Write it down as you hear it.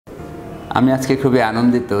আমি আজকে খুবই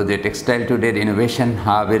আনন্দিত যে টেক্সটাইল টুডের ইনোভেশন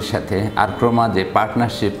হাবের সাথে আরক্রোমা যে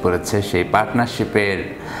পার্টনারশিপ করেছে সেই পার্টনারশিপের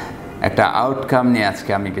একটা আউটকাম নিয়ে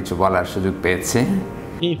আজকে আমি কিছু বলার সুযোগ পেয়েছি।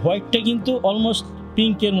 এই হোয়াইটটা কিন্তু অলমোস্ট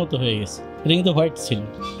পিঙ্কের মতো হয়ে গেছে। এটা কিন্তু হোয়াইট ছিল,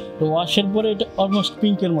 তো ওয়াশের পরে এটা অলমোস্ট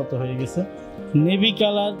পিঙ্কের মতো হয়ে গেছে। নেভি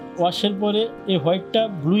কালার ওয়াশের পরে এই হোয়াইটটা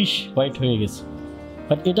ব্লুইশ হোয়াইট হয়ে গেছে।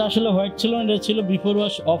 বাট এটা আসলে হোয়াইট ছিল না, এটা ছিল বিফোর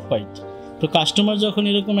ওয়াশ অফ হোয়াইট। তো কাস্টমার যখন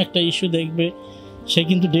এরকম একটা ইস্যু দেখবে সে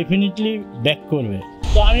কিন্তু ডেফিনেটলি ব্যাক করবে।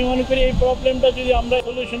 তো আমি মনে করি এই প্রবলেমটা যদি আমরা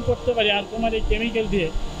সলিউশন করতে পারি আরক্রোমার এই কেমিক্যাল দিয়ে,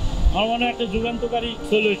 আমার মনে হয় একটা যুগান্তকারী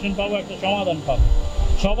সলিউশন পাবো, একটা সমাধান পাবো।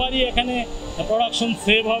 সবারই এখানে প্রোডাকশন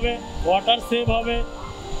সেভ হবে, ওয়াটার সেভ হবে,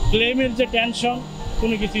 ক্লেমের যে টেনশন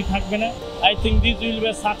কোনো কিছুই থাকবে না। I think this will be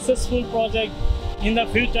a successful project in the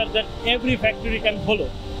future that every factory can follow.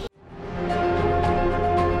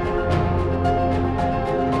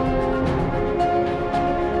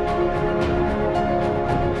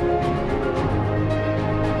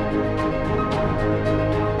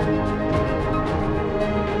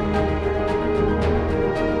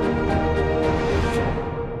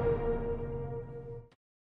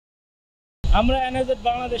 আমরা NAZ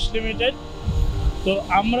বাংলাদেশ লিমিটেড, তো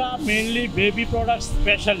আমরা মেনলি বেবি প্রোডাক্ট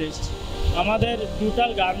স্পেশালিস্ট। আমাদের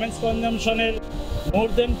টোটাল গার্মেন্টস কনজামশনের মোর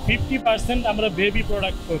দেন 50% আমরা বেবি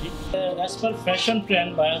প্রোডাক্ট করি। As per fashion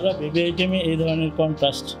trend বায়াররা baby আইটেমে এই ধরনের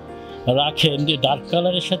contrast রাখেন, যে ডার্ক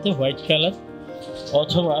কালারের সাথে হোয়াইট কালার,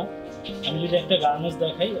 অথবা আমি যদি একটা গার্মেন্টস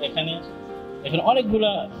দেখাই, এখানে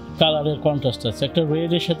অনেকগুলা কালারের কন্ট্রাস্ট আছে। একটা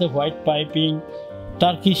রেডের সাথে হোয়াইট পাইপিং,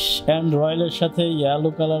 টার্কিশ অ্যান্ড রয়্যালের সাথে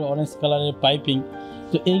ইয়েলো কালার, অরেঞ্জ কালারের পাইপিং।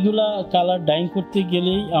 তো এইগুলা কালার ডাইং করতে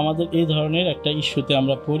গেলেই আমাদের এই ধরনের একটা ইস্যুতে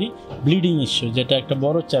আমরা পড়ি, ব্লিডিং ইস্যু, যেটা একটা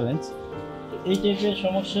বড় চ্যালেঞ্জ। তো এই টাইপের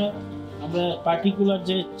সমস্যা আমরা পার্টিকুলার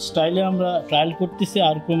যে স্টাইলে আমরা ট্রায়াল করতেছি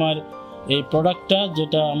আরক্রোমার এই প্রোডাক্টটা,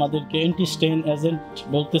 যেটা আমাদেরকে অ্যান্টি স্টেইন এজেন্ট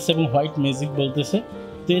বলতেছে এবং হোয়াইট ম্যাজিক বলতেছে।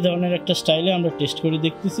 তো এই ধরনের একটা স্টাইলে আমরা টেস্ট করে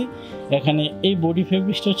দেখতেছি। এখানে এই বডি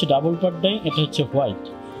ফেব্রিক্সটা হচ্ছে ডাবল পার্ট ডাইং, এটা হচ্ছে হোয়াইট।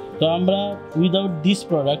 তো আমরা without this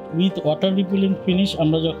product with water রিপিলেন্ট finish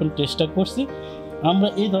আমরা যখন টেস্টটা করছি, আমরা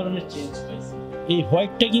এই ধরনের চেঞ্জ পাইছি। এই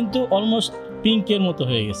হোয়াইটটা কিন্তু অলমোস্ট পিঙ্কের মতো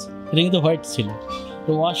হয়ে গেছে। এটা কিন্তু হোয়াইট ছিল,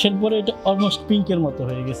 তো ওয়াশের পরে এটা অলমোস্ট পিঙ্কের মতো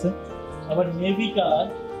হয়ে গেছে। আবার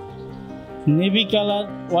নেভি কালার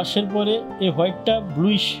ওয়াশের পরে এই হোয়াইটটা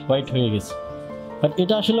ব্লুইশ হোয়াইট হয়ে গেছে। বাট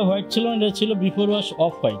এটা আসলে হোয়াইট ছিল না, এটা ছিল বিফোর ওয়াশ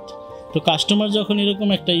অফ হোয়াইট। তো কাস্টমার যখন এরকম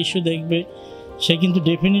একটা ইস্যু দেখবে সে কিন্তু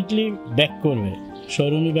ডেফিনেটলি ব্যাক করবে,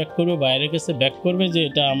 শোরুমে ব্যাক করবে, বাইরের কাছে ব্যাক করবে যে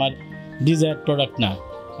এটা আমার ডিজায়ার্ড প্রোডাক্ট না,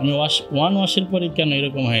 আমি ওয়াশের পরে কেন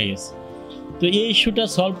এরকম হয়ে গেছে। তো এই ইস্যুটা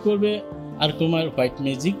সলভ করবে আরক্রোমার হোয়াইট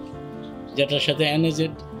ম্যাজিক, যেটার সাথে NAZ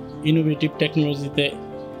ইনোভেটিভ টেকনোলজিতে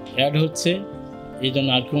অ্যাড হচ্ছে। এই জন্য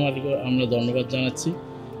আরক্রোমারকেও আমরা ধন্যবাদ জানাচ্ছি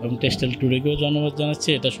এবং টেক্সটাইল টুডেকেও ধন্যবাদ জানাচ্ছি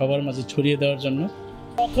এটা সবার মাঝে ছড়িয়ে দেওয়ার জন্য।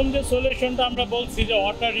 প্রথম যে সলিউশনটা আমরা বলছি যে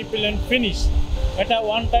ওয়াটার রিপিলেন্ট ফিনিশ, এটা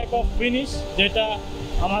ওয়ান টাইপ অফ ফিনিশ যেটা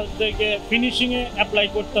আমাদেরকে ফিনিশিংয়ে অ্যাপ্লাই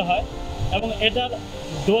করতে হয়, এবং এটার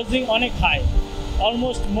ডোজিং অনেক হাই,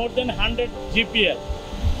 অলমোস্ট মোর দেন 100 GPL।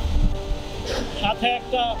 সাথে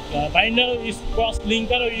একটা বাইন্ডারও ক্রস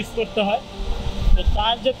লিঙ্কারও ইউজ করতে হয়। তো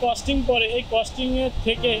তার যে কস্টিং পড়ে, এই কস্টিংয়ের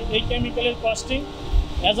থেকে এই কেমিক্যালের কস্টিং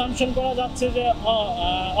অ্যাজাম্পশন করা যাচ্ছে যে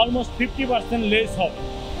অলমোস্ট 50% লেস হবে।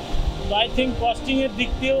 তো আই থিঙ্ক কস্টিংয়ের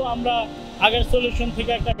দিক দিয়েও আমরা আগের সলিউশন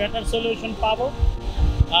থেকে একটা বেটার সলিউশন পাবো।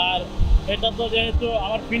 আর এটা তো যেহেতু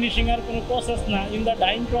আমার ফিনিশিংয়ের কোনো প্রসেস না, ইন দ্য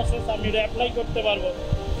ডাইং প্রসেস আমি এটা অ্যাপ্লাই করতে পারবো,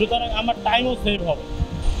 সুতরাং আমার টাইমও সেভ হবে।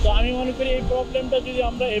 তো আমি মনে করি এই প্রবলেমটা যদি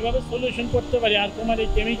আমরা এভাবে সলিউশন করতে পারি আরক্রোমার এই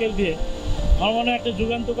কেমিক্যাল দিয়ে, আমার মনে হয় একটা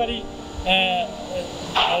যুগান্তকারী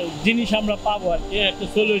জিনিস আমরা পাবো, আর কি একটা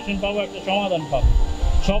সলিউশন পাবো, একটা সমাধান পাবো।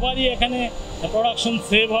 সবারই এখানে প্রোডাকশন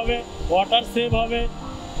সেভ হবে, ওয়াটার সেভ হবে,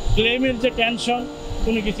 ক্লেমের যে টেনশন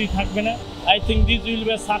কোনো কিছুই থাকবে না। I think this will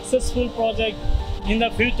be a successful project in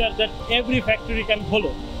the future that every factory can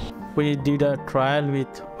follow. We did a trial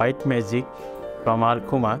with white magic from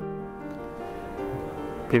Archroma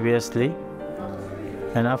previously,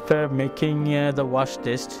 and after making the wash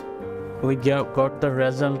test we got the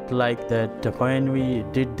result like that. When we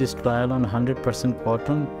did this trial on 100%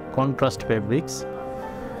 cotton contrast fabrics,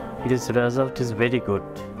 its result is very good.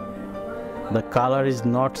 The color is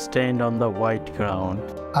not stained on the white ground.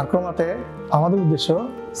 আরক্রোমাতে আমাদের উদ্দেশ্য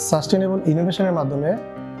sustainable ইনোভেশনের মাধ্যমে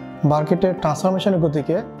মার্কেটের ট্রান্সফরমেশনের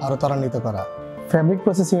গতিকে আরও ত্বরান্বিত করা। Fabric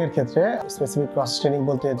processing এর ক্ষেত্রে স্পেসিফিক প্রসেস ট্রেনিং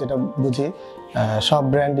বলতে যেটা বুঝি, সব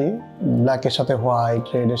ব্র্যান্ডই ব্ল্যাকের সাথে হোয়াইট,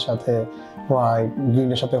 রেডের সাথে হোয়াইট,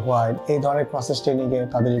 গ্রিনের সাথে হোয়াইট, এই ধরনের প্রসেস ট্রেনিংয়ে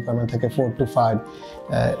তাদের রিকোয়ারমেন্ট থাকে 4 to 5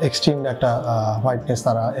 এক্সট্রিম একটা হোয়াইটনেস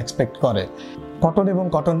তারা এক্সপেক্ট করে। কটন এবং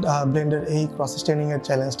কটন ব্লেন্ডের এই প্রসেস ট্রেনিংয়ের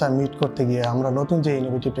চ্যালেঞ্জটা মিট করতে গিয়ে আমরা নতুন যে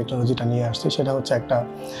ইনোভেটিভ টেকনোলজিটা নিয়ে আসছি সেটা হচ্ছে একটা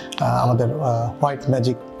আমাদের হোয়াইট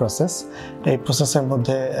ম্যাজিক প্রসেস। এই প্রসেসের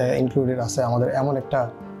মধ্যে ইনক্লুডেড আছে আমাদের এমন একটা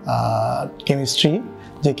কেমিস্ট্রি,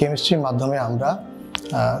 যে কেমিস্ট্রির মাধ্যমে আমরা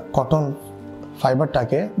কটন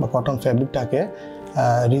ফাইবারটাকে বা কটন ফ্যাব্রিকটাকে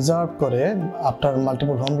রিজার্ভ করে আফটার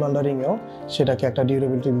মাল্টিপল হোম লন্ডারিংয়েও সেটাকে একটা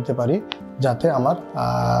ডিউরেবিলিটি দিতে পারি, যাতে আমার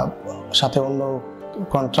সাথে অন্য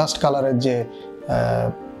কন্ট্রাস্ট কালারের যে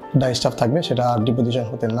ডাই স্টাফ থাকবে সেটা আর ডিপোজিশন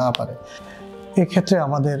হতে না পারে। এক্ষেত্রে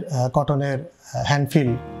আমাদের কটনের হ্যান্ডফিল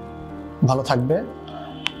ভালো থাকবে,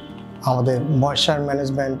 আমাদের ময়েশ্চার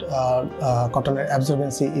ম্যানেজমেন্ট আর কটনের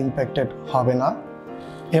অ্যাবজর্বেন্সি ইম্প্যাক্টেড হবে না,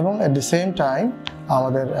 এবং অ্যাট দি সেম টাইম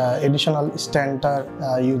আমাদের এডিশনাল স্ট্যান্ডার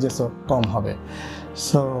ইউজেসও কম হবে।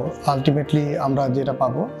 সো আলটিমেটলি আমরা যেটা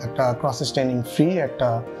পাবো একটা ক্রস স্টেনিং ফ্রি একটা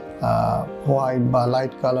হোয়াইট বা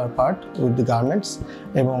light colour part with the garments,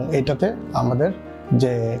 এবং এইটাতে আমাদের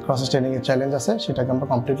যে ক্রস স্টেনিংয়ের চ্যালেঞ্জ আছে সেটাকে আমরা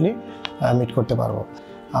কমপ্লিটলি মিট করতে পারবো।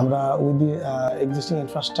 আমরা উইথ দি এক্সিস্টিং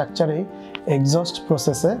ইনফ্রাস্ট্রাকচারেই এক্সস্ট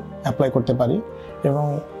প্রসেসে অ্যাপ্লাই করতে পারি, এবং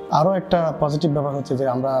আরও একটা পজিটিভ ব্যাপার হচ্ছে যে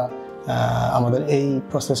আমরা আমাদের এই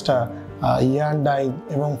প্রসেসটা ইয়ার্ন ডাইং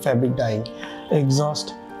এবং ফ্যাব্রিক ডাইং, এক্সস্ট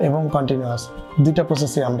এবং কন্টিনিউয়াস দুইটা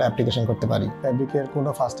প্রসেসে আমরা অ্যাপ্লিকেশন করতে পারি। ফ্যাব্রিকের কোনো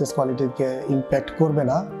ফাস্টেজ কোয়ালিটিকে ইম্প্যাক্ট করবে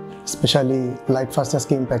না, স্পেশালি লাইট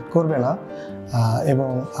ফাস্টেজকে ইম্প্যাক্ট করবে না, এবং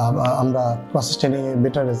আমরা প্রসেস ট্রেনিংয়ে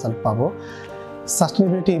বেটার রেজাল্ট পাবো।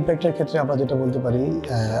 সাস্টেনেবিলিটি ইম্প্যাক্টের ক্ষেত্রে আমরা যেটা বলতে পারি,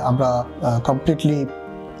 আমরা কমপ্লিটলি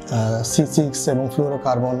C6 এবং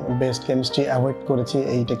ফ্লুরোকার্বন বেসড কেমিস্ট্রি অ্যাভয়েড করেছি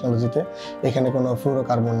এই টেকনোলজিতে। এখানে কোনো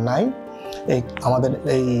ফ্লুরোকার্বন নাই। আমাদের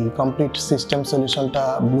এই কমপ্লিট সিস্টেম সলিউশনটা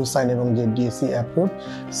ব্লু সাইন এবং যে DAC অ্যাপ্রুভ,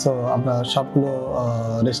 সো আমরা সবগুলো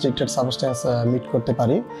রেস্ট্রিক্টেড সাবস্টেন্স মিট করতে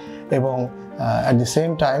পারি, এবং অ্যাট দি সেম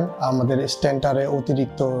টাইম আমাদের স্ট্যান্ডারে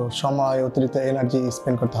অতিরিক্ত সময়, অতিরিক্ত এনার্জি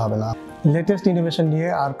স্পেন্ড করতে হবে না। লেটেস্ট ইনোভেশন নিয়ে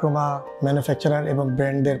আর্ক্রোমা ম্যানুফ্যাকচারার এবং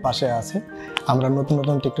ব্র্যান্ডদের পাশে আছে। আমরা নতুন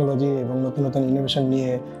নতুন টেকনোলজি এবং নতুন নতুন ইনোভেশন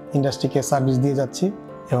নিয়ে ইন্ডাস্ট্রিকে সার্ভিস দিয়ে যাচ্ছি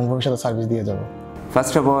এবং ভবিষ্যতে সার্ভিস দিয়ে যাব।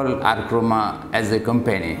 First of all, Archroma as a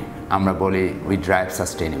company আমরা বলি we drive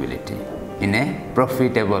sustainability in a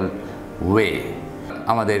profitable way.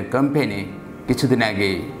 আমাদের কোম্পানি কিছুদিন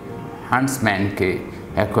আগেই হান্টসম্যানকে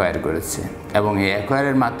অ্যাকোয়ার করেছে, এবং এই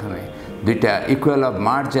অ্যাকোয়ারের মাধ্যমে দুইটা ইকুয়াল অফ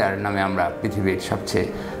মার্জার নামে আমরা পৃথিবীর সবচেয়ে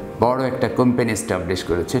বড় একটা কোম্পানি এস্টাবলিশ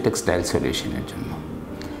করেছি টেক্সটাইল সলিউশনের জন্য।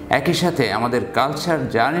 একই সাথে আমাদের কালচার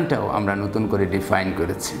জার্নিটাও আমরা নতুন করে ডিফাইন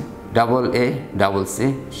করেছি, AACC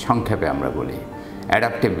সংক্ষেপে আমরা বলি।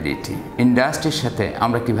 অ্যাডাপ্টেবিলিটি, ইন্ডাস্ট্রির সাথে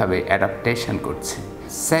আমরা কিভাবে অ্যাডাপ্টেশন করছি।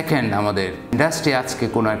 সেকেন্ড, আমাদের ইন্ডাস্ট্রি আজকে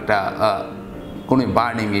কোনো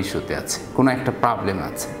বার্নিং ইস্যুতে আছে, কোনো একটা প্রবলেম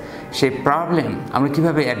আছে, সেই প্রবলেম আমরা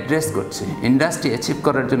কিভাবে অ্যাড্রেস করছি, ইন্ডাস্ট্রি অ্যাচিভ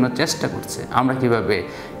করার জন্য চেষ্টা করছে, আমরা কিভাবে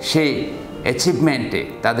সেই অ্যাচিভমেন্টে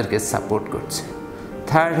তাদেরকে সাপোর্ট করছি।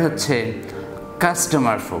 থার্ড হচ্ছে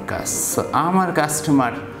কাস্টমার ফোকাস, আমার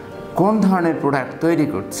কাস্টমার কোন ধরনের প্রোডাক্ট তৈরি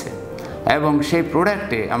করছে এবং সেই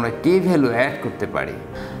প্রোডাক্টে আমরা কী ভ্যালু অ্যাড করতে পারি।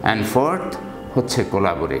 অ্যান্ড ফোর্থ হচ্ছে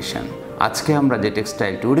কোলাবোরেশন। আজকে আমরা যে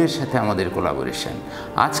টেক্সটাইল টুডের সাথে আমাদের কোলাবোরেশন,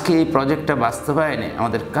 আজকে এই প্রজেক্টটা বাস্তবায়নে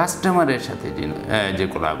আমাদের কাস্টমারের সাথে যে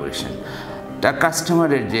কোলাবোরেশন,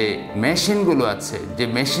 কাস্টমারের যে মেশিনগুলো আছে, যে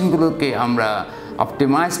মেশিনগুলোকে আমরা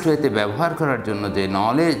অপটিমাইজড ওয়েতে ব্যবহার করার জন্য যে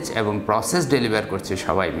নলেজ এবং প্রসেস ডেলিভার করছে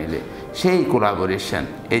সবাই মিলে, সেই কোলাবোরেশন,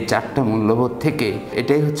 এই চারটা মূল্যবোধ থেকে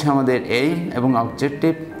এটাই হচ্ছে আমাদের এইম এবং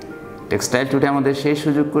অবজেক্টিভ। টেক্সটাইল টুডে আমাদের সেই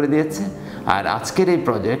সুযোগ করে দিয়েছে। আর আজকের এই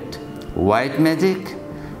প্রজেক্ট হোয়াইট ম্যাজিক,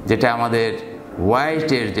 যেটা আমাদের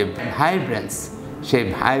হোয়াইটের যে ভাইব্রেন্স, সেই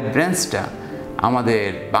ভাইব্রেন্সটা আমাদের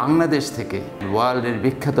বাংলাদেশ থেকে ওয়ার্ল্ডের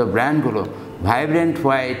বিখ্যাত ব্র্যান্ডগুলো ভাইব্রেন্ট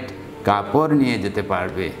হোয়াইট কাপড় নিয়ে যেতে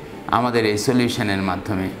পারবে আমাদের এই সলিউশনের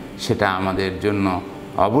মাধ্যমে। সেটা আমাদের জন্য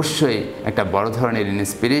অবশ্যই একটা বড় ধরনের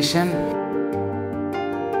ইন্সপিরেশন।